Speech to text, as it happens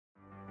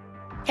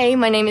Hey,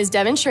 my name is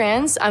Devyn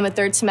Schranz. I'm a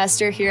third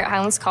semester here at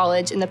Highlands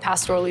College in the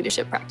Pastoral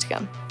Leadership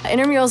Practicum.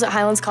 Intramurals at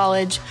Highlands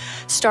College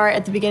start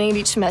at the beginning of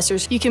each semester.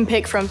 You can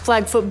pick from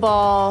flag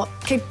football,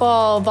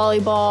 kickball,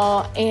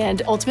 volleyball,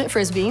 and ultimate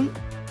frisbee.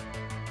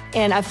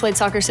 And I've played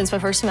soccer since my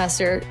first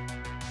semester.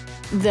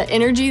 The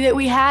energy that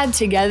we had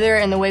together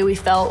and the way we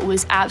felt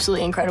was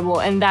absolutely incredible,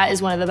 and that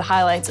is one of the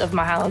highlights of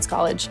my Highlands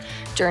College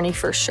journey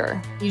for sure.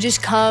 You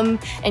just come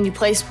and you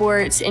play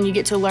sports and you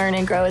get to learn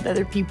and grow with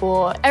other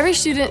people. Every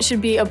student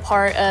should be a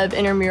part of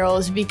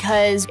intramurals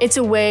because it's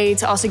a way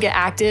to also get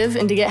active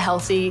and to get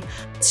healthy.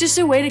 It's just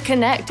a way to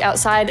connect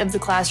outside of the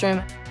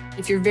classroom.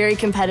 If you're very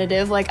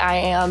competitive like I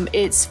am,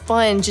 it's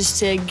fun just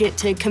to get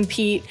to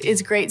compete.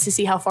 It's great to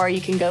see how far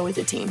you can go with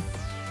a team.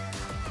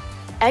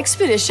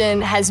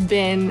 Expedition has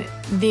been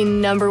the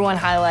 #1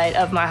 highlight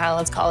of my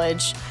Highlands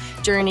College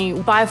journey.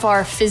 By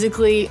far,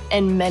 physically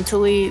and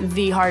mentally,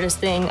 the hardest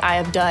thing I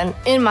have done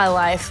in my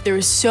life. There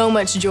was so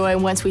much joy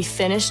once we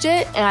finished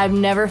it, and I've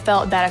never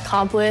felt that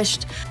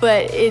accomplished,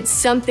 but it's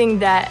something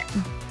that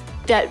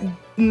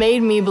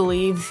made me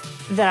believe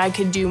that I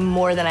could do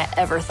more than I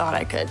ever thought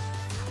I could.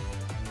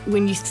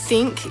 When you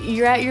think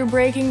you're at your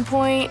breaking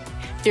point,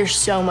 there's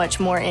so much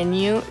more in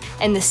you.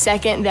 And the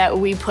second that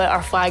we put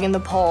our flag in the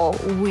pole,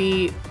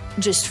 we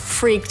just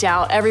freaked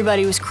out.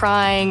 Everybody was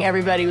crying,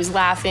 everybody was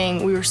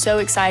laughing. We were so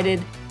excited.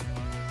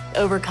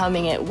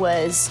 Overcoming it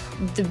was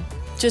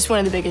just one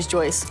of the biggest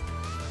joys.